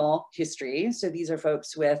criminal history. So these are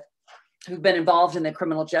folks who've been involved in the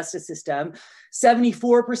criminal justice system.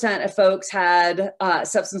 74% of folks had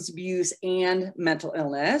substance abuse and mental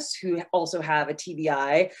illness, who also have a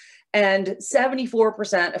TBI. And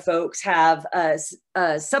 74% of folks have a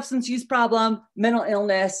substance use problem, mental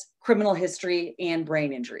illness, criminal history, and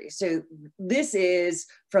brain injury. So this is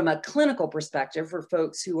from a clinical perspective for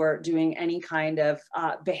folks who are doing any kind of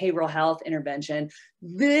behavioral health intervention.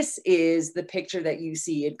 This is the picture that you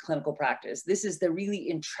see in clinical practice. This is the really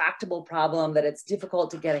intractable problem that it's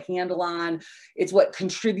difficult to get a handle on. It's what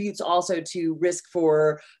contributes also to risk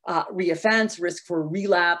for reoffense, risk for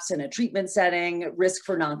relapse in a treatment setting, risk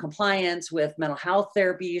for noncompliance with mental health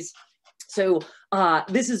therapies. So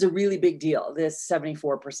this is a really big deal, this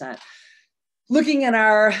 74%. Looking at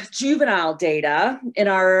our juvenile data in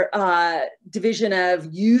our division of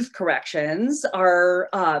youth corrections,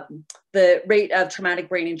 the rate of traumatic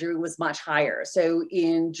brain injury was much higher. So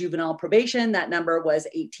in juvenile probation, that number was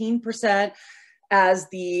 18%. As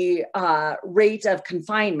the rate of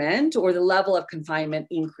confinement or the level of confinement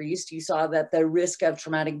increased, you saw that the risk of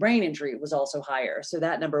traumatic brain injury was also higher. So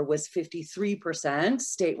that number was 53%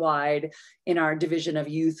 statewide in our division of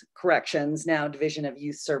youth corrections, now division of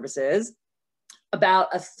youth services.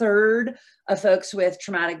 About 1/3 of folks with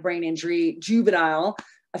traumatic brain injury, juvenile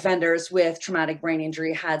offenders with traumatic brain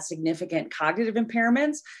injury, had significant cognitive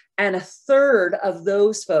impairments, and 1/3 of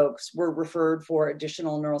those folks were referred for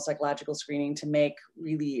additional neuropsychological screening to make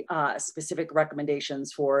really specific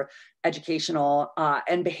recommendations for educational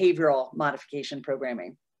and behavioral modification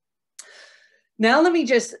programming. Now let me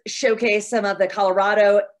just showcase some of the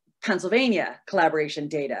Colorado Pennsylvania collaboration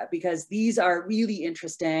data, because these are really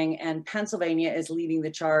interesting, and Pennsylvania is leading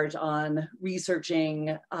the charge on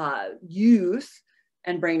researching youth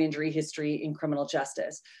and brain injury history in criminal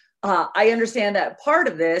justice. I understand that part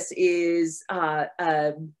of this is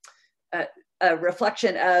a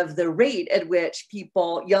reflection of the rate at which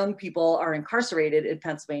young people are incarcerated in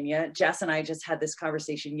Pennsylvania. Jess and I just had this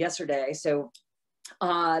conversation yesterday. So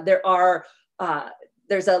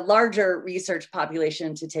there's a larger research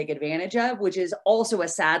population to take advantage of, which is also a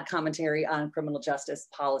sad commentary on criminal justice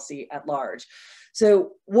policy at large.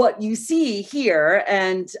 So what you see here,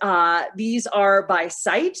 and these are by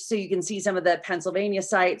site, so you can see some of the Pennsylvania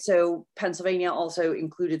sites. So Pennsylvania also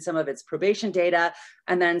included some of its probation data,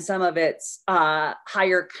 and then some of its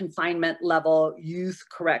higher confinement level youth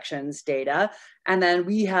corrections data. And then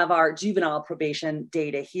we have our juvenile probation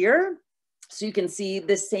data here. So you can see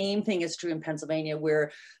the same thing is true in Pennsylvania,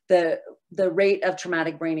 where the rate of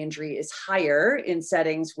traumatic brain injury is higher in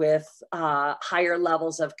settings with higher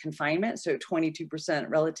levels of confinement, so 22%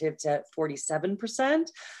 relative to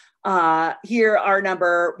 47%. Here, our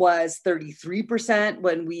number was 33%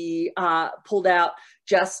 when we pulled out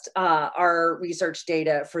just our research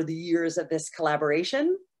data for the years of this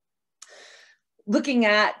collaboration. Looking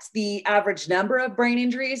at the average number of brain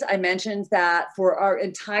injuries, I mentioned that for our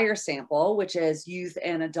entire sample, which is youth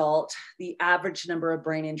and adult, the average number of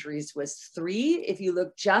brain injuries was 3. If you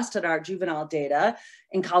look just at our juvenile data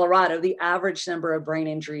in Colorado, the average number of brain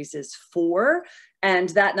injuries is 4. And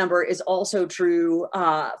that number is also true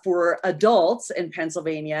for adults in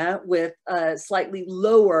Pennsylvania, with a slightly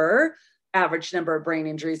lower average number of brain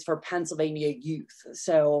injuries for Pennsylvania youth.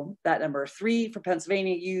 So that number 3 for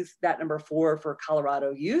Pennsylvania youth, that number 4 for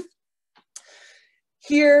Colorado youth.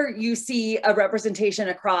 Here you see a representation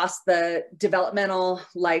across the developmental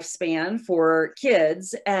lifespan for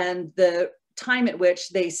kids, and the time at which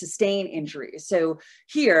they sustain injury. So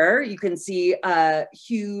here you can see a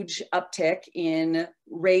huge uptick in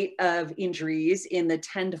rate of injuries in the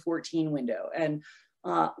 10 to 14 window. And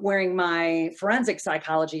wearing my forensic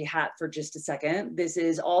psychology hat for just a second, this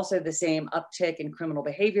is also the same uptick in criminal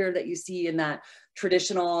behavior that you see in that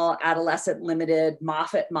traditional adolescent limited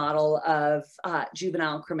Moffat model of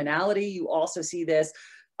juvenile criminality. You also see this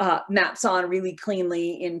maps on really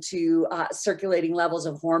cleanly into circulating levels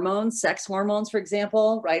of hormones, sex hormones, for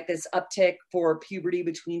example, right? This uptick for puberty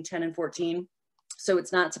between 10 and 14. So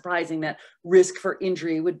it's not surprising that risk for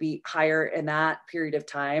injury would be higher in that period of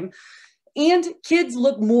time. And kids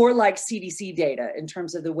look more like CDC data in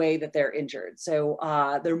terms of the way that they're injured. So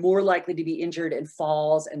they're more likely to be injured in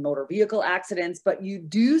falls and motor vehicle accidents, but you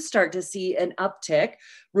do start to see an uptick.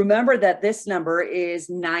 Remember that this number is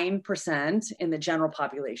 9% in the general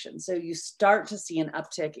population. So you start to see an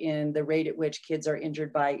uptick in the rate at which kids are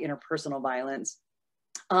injured by interpersonal violence.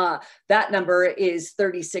 That number is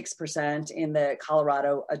 36% in the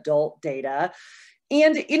Colorado adult data.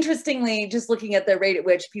 And interestingly, just looking at the rate at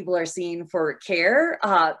which people are seen for care,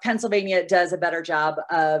 Pennsylvania does a better job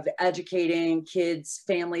of educating kids,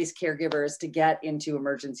 families, caregivers to get into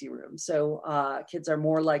emergency rooms. So kids are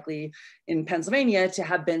more likely in Pennsylvania to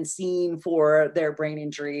have been seen for their brain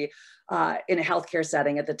injury in a healthcare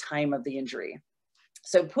setting at the time of the injury.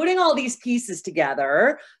 So putting all these pieces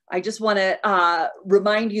together, I just want to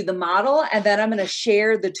remind you the model, and then I'm going to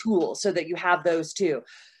share the tools so that you have those too.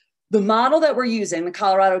 The model that we're using, the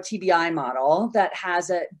Colorado TBI model, that has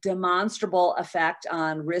a demonstrable effect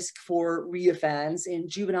on risk for reoffense in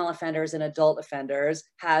juvenile offenders and adult offenders,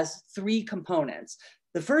 has 3 components.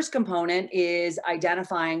 The first component is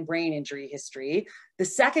identifying brain injury history. The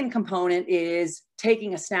second component is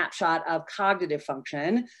taking a snapshot of cognitive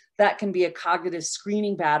function. That can be a cognitive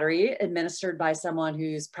screening battery administered by someone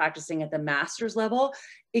who's practicing at the master's level.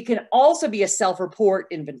 It can also be a self-report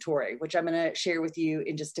inventory, which I'm going to share with you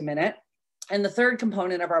in just a minute. And the third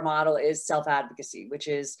component of our model is self-advocacy, which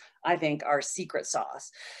is, I think, our secret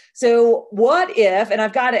sauce. So what if, and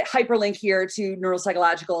I've got a hyperlink here to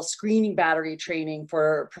neuropsychological screening battery training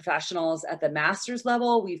for professionals at the master's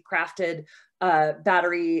level. We've crafted a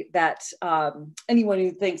battery that anyone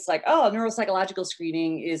who thinks like, oh, neuropsychological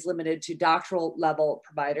screening is limited to doctoral level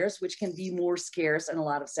providers, which can be more scarce in a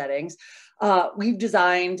lot of settings. We've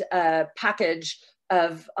designed a package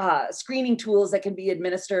of screening tools that can be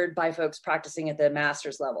administered by folks practicing at the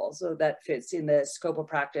master's level. So that fits in the scope of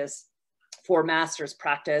practice for master's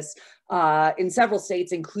practice in several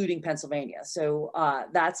states, including Pennsylvania. So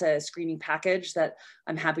that's a screening package that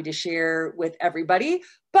I'm happy to share with everybody.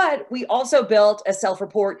 But we also built a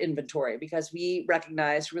self-report inventory because we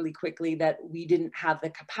recognized really quickly that we didn't have the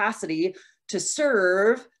capacity to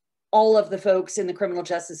serve all of the folks in the criminal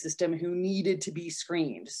justice system who needed to be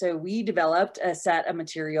screened. So we developed a set of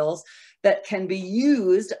materials that can be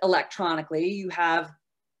used electronically. You have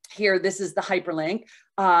here, this is the hyperlink.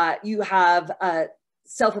 You have a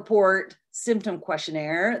self-report symptom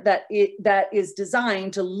questionnaire that is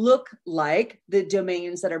designed to look like the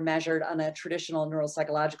domains that are measured on a traditional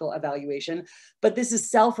neuropsychological evaluation, but this is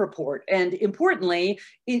self-report. And importantly,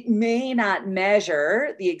 it may not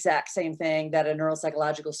measure the exact same thing that a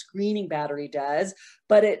neuropsychological screening battery does,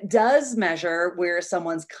 but it does measure where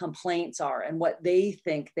someone's complaints are and what they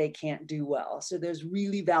think they can't do well. So there's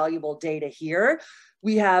really valuable data here.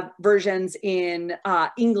 We have versions in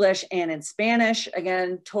English and in Spanish,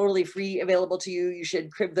 again, totally free, available to you. You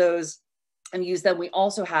should crib those and use them. We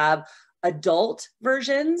also have adult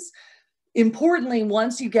versions. Importantly,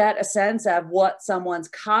 once you get a sense of what someone's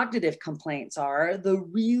cognitive complaints are, the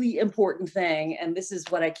really important thing, and this is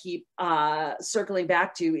what I keep circling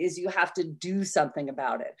back to, is you have to do something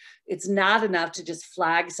about it. It's not enough to just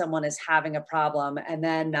flag someone as having a problem and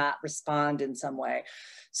then not respond in some way.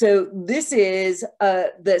 So this is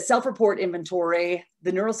the self-report inventory.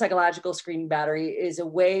 The neuropsychological screening battery is a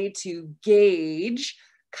way to gauge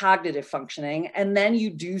cognitive functioning, and then you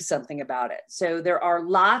do something about it. So there are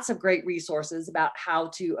lots of great resources about how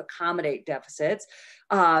to accommodate deficits.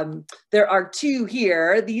 There are 2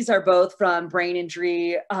 here. These are both from Brain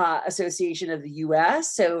Injury Association of the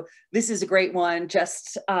US. So this is a great one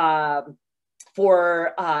just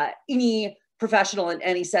for any professional in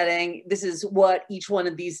any setting. This is what each one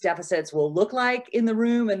of these deficits will look like in the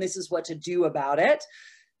room, and this is what to do about it.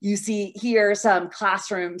 You see here some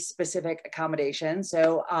classroom specific accommodations.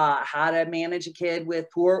 So how to manage a kid with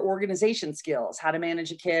poor organization skills, how to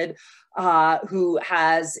manage a kid who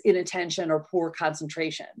has inattention or poor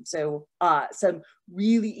concentration. So some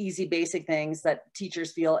really easy basic things that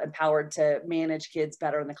teachers feel empowered to manage kids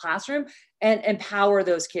better in the classroom and empower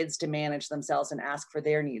those kids to manage themselves and ask for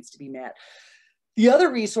their needs to be met. The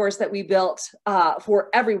other resource that we built for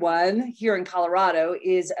everyone here in Colorado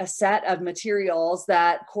is a set of materials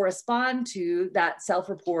that correspond to that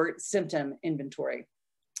self-report symptom inventory.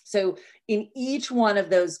 So in each one of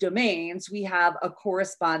those domains, we have a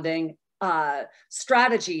corresponding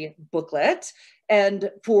strategy booklet.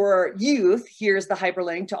 And for youth, here's the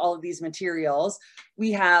hyperlink to all of these materials.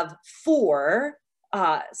 We have 4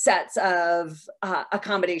 sets of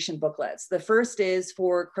accommodation booklets. The first is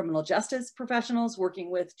for criminal justice professionals working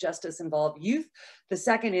with justice-involved youth. The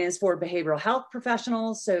second is for behavioral health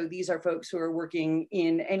professionals. So these are folks who are working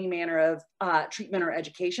in any manner of treatment or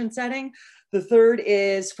education setting. The third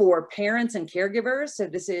is for parents and caregivers. So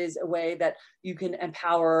this is a way that you can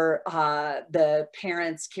empower the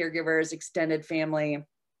parents, caregivers, extended family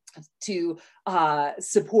to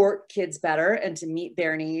support kids better and to meet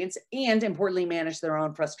their needs and importantly manage their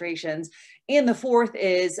own frustrations. And the fourth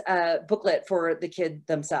is a booklet for the kid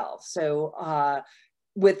themselves. So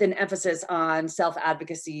with an emphasis on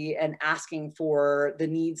self-advocacy and asking for the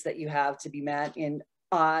needs that you have to be met in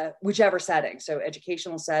whichever setting. So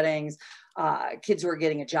educational settings, kids who are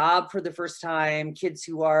getting a job for the first time, kids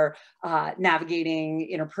who are navigating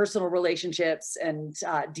interpersonal relationships and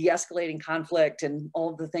de-escalating conflict and all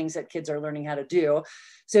of the things that kids are learning how to do.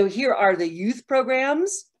 So here are the youth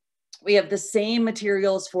programs. We have the same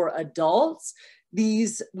materials for adults.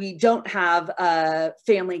 These, we don't have a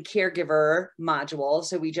family caregiver module,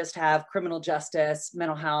 so we just have criminal justice,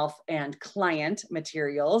 mental health, and client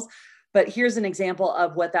materials. But here's an example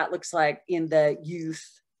of what that looks like in the youth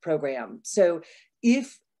program. So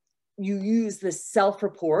if you use the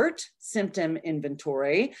self-report symptom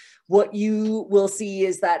inventory, what you will see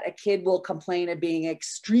is that a kid will complain of being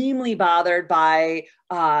extremely bothered by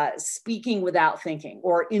speaking without thinking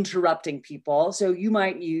or interrupting people. So you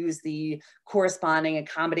might use the corresponding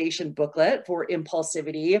accommodation booklet for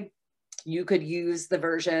impulsivity. You could use the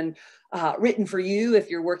version written for you if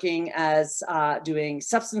you're working as doing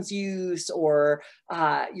substance use or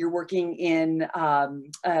you're working in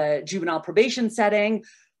a juvenile probation setting.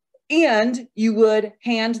 And you would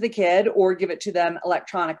hand the kid or give it to them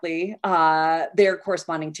electronically their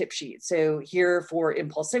corresponding tip sheet. So here for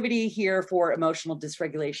impulsivity, here for emotional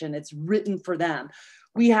dysregulation, it's written for them.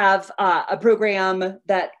 We have a program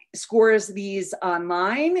that scores these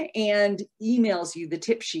online and emails you the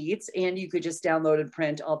tip sheets, and you could just download and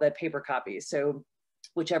print all the paper copies. So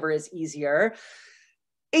whichever is easier.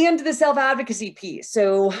 And the self-advocacy piece.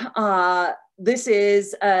 So this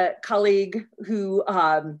is a colleague who,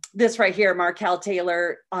 this right here, Markel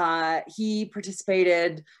Taylor, he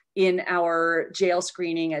participated in our jail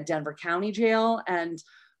screening at Denver County Jail and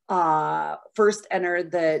first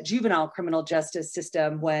entered the juvenile criminal justice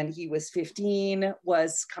system when he was 15,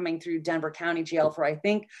 was coming through Denver County Jail for, I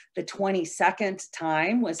think, the 22nd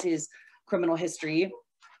time was his criminal history.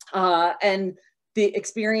 And the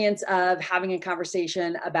experience of having a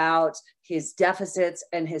conversation about his deficits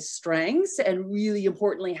and his strengths, and really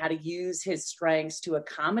importantly, how to use his strengths to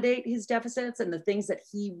accommodate his deficits and the things that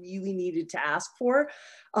he really needed to ask for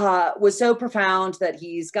was so profound that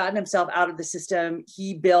he's gotten himself out of the system.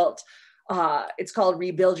 He built, it's called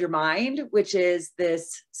Rebuild Your Mind, which is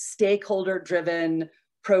this stakeholder-driven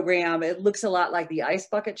program. It looks a lot like the Ice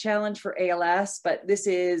Bucket Challenge for ALS, but this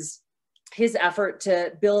is his effort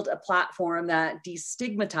to build a platform that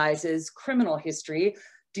destigmatizes criminal history,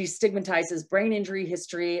 destigmatizes brain injury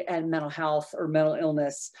history and mental health or mental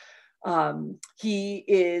illness. He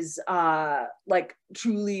is like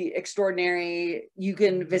truly extraordinary. You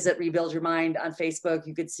can visit Rebuild Your Mind on Facebook.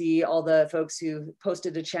 You could see all the folks who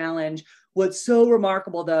posted the challenge. What's so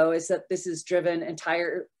remarkable though is that this is driven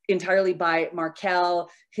entirely by Markel,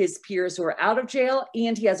 his peers who are out of jail,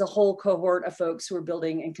 and he has a whole cohort of folks who are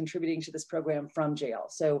building and contributing to this program from jail.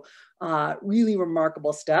 So really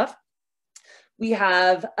remarkable stuff. We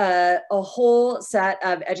have a whole set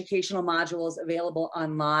of educational modules available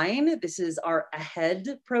online. This is our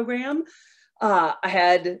AHEAD program.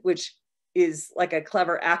 AHEAD, which is like a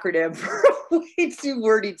clever acronym for a way too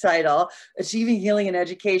wordy title, Achieving Healing and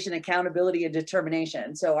Education, Accountability and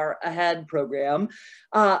Determination. So our AHEAD program.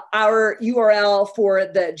 Our URL for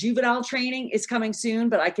the juvenile training is coming soon,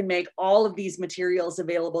 but I can make all of these materials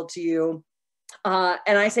available to you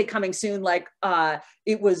And I say coming soon, like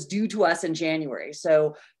it was due to us in January.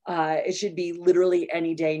 So it should be literally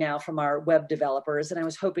any day now from our web developers. And I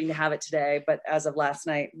was hoping to have it today, but as of last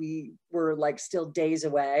night, we were like still days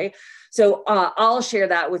away. So I'll share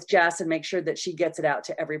that with Jess and make sure that she gets it out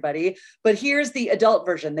to everybody. But here's the adult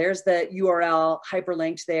version. There's the URL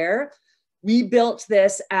hyperlinked there. We built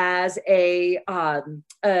this as a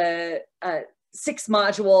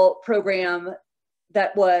 6-module program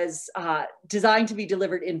that was designed to be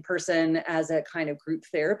delivered in person as a kind of group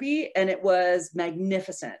therapy. And it was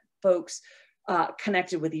magnificent. Folks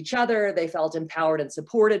connected with each other. They felt empowered and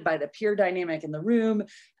supported by the peer dynamic in the room.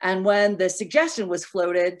 And when the suggestion was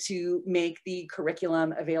floated to make the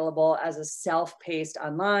curriculum available as a self-paced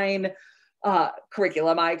online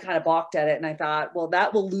curriculum, I kind of balked at it and I thought, well,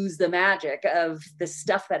 that will lose the magic of the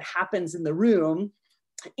stuff that happens in the room.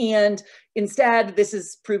 And instead, this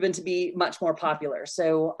has proven to be much more popular.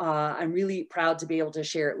 So I'm really proud to be able to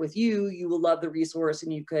share it with you. You will love the resource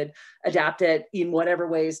and you could adapt it in whatever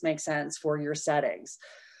ways make sense for your settings.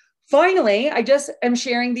 Finally, I just am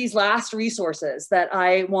sharing these last resources that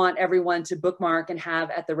I want everyone to bookmark and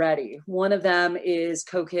have at the ready. One of them is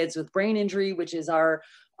Co-Kids with Brain Injury, which is our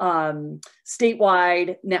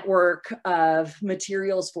statewide network of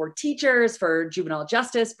materials for teachers, for juvenile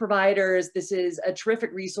justice providers. This is a terrific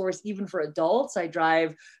resource even for adults. I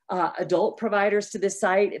drive adult providers to this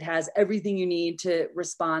site. It has everything you need to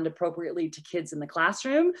respond appropriately to kids in the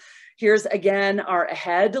classroom. Here's again our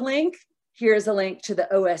AHEAD link. Here's a link to the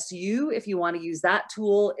OSU if you want to use that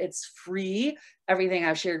tool. It's free. Everything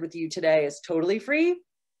I've shared with you today is totally free.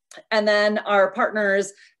 And then our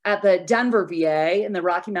partners at the Denver VA and the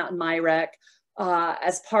Rocky Mountain MyRec,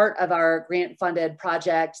 as part of our grant-funded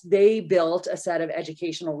project, they built a set of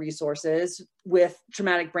educational resources with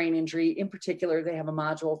traumatic brain injury. In particular, they have a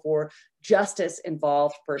module for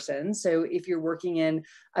justice-involved persons. So if you're working in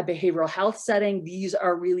a behavioral health setting, these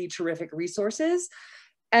are really terrific resources.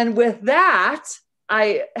 And with that,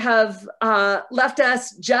 I have left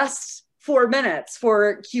us just 4 minutes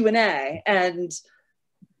for Q&A. And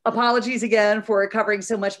apologies again for covering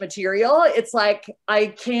so much material. It's like, I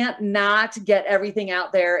can't not get everything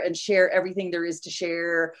out there and share everything there is to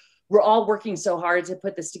share. We're all working so hard to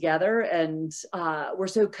put this together and we're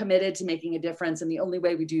so committed to making a difference. And the only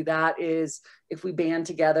way we do that is if we band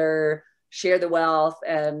together, share the wealth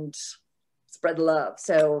and spread the love.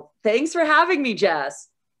 So thanks for having me, Jess.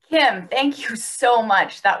 Kim, thank you so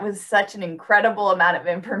much. That was such an incredible amount of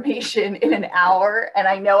information in an hour. And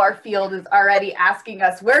I know our field is already asking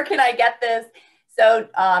us, where can I get this? So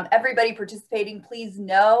everybody participating, please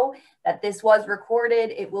know that this was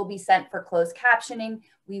recorded. It will be sent for closed captioning.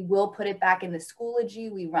 We will put it back in the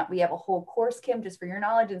Schoology. We have a whole course, Kim, just for your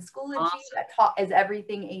knowledge, in Schoology that is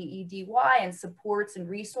everything AEDY and supports and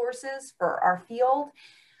resources for our field.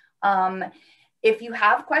 If you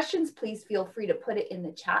have questions, please feel free to put it in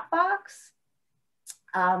the chat box.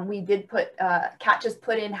 We did put, Kat just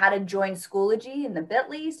put in how to join Schoology in the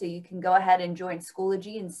bit.ly, so you can go ahead and join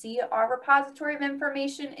Schoology and see our repository of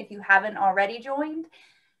information if you haven't already joined.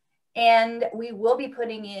 And we will be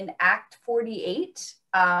putting in Act 48.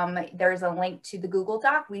 There's a link to the Google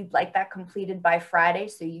Doc. We'd like that completed by Friday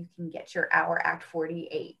so you can get your hour Act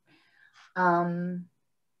 48.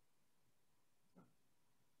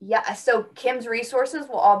 Yeah, so Kim's resources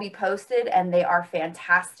will all be posted and they are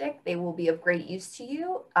fantastic. They will be of great use to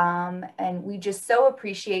you. And we just so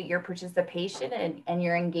appreciate your participation and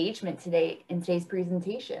your engagement today in today's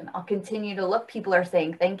presentation. I'll continue to look. People are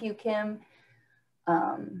saying, thank you, Kim,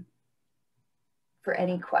 for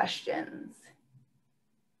any questions.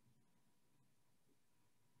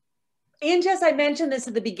 And Jess, I mentioned this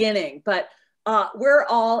at the beginning, but we're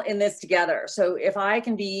all in this together. So if I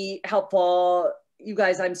can be helpful, you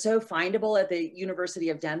guys, I'm so findable at the University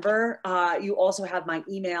of Denver. You also have my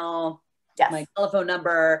email, yes, my telephone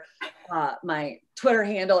number, my Twitter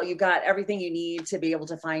handle. You've got everything you need to be able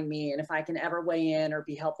to find me. And if I can ever weigh in or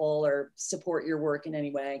be helpful or support your work in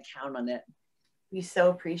any way, count on it. We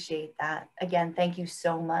so appreciate that. Again, thank you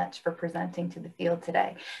so much for presenting to the field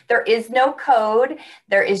today. There is no code.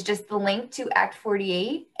 There is just the link to Act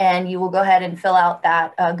 48, and you will go ahead and fill out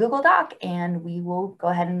that Google Doc, and we will go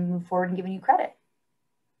ahead and move forward and giving you credit.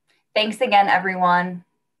 Thanks again, everyone.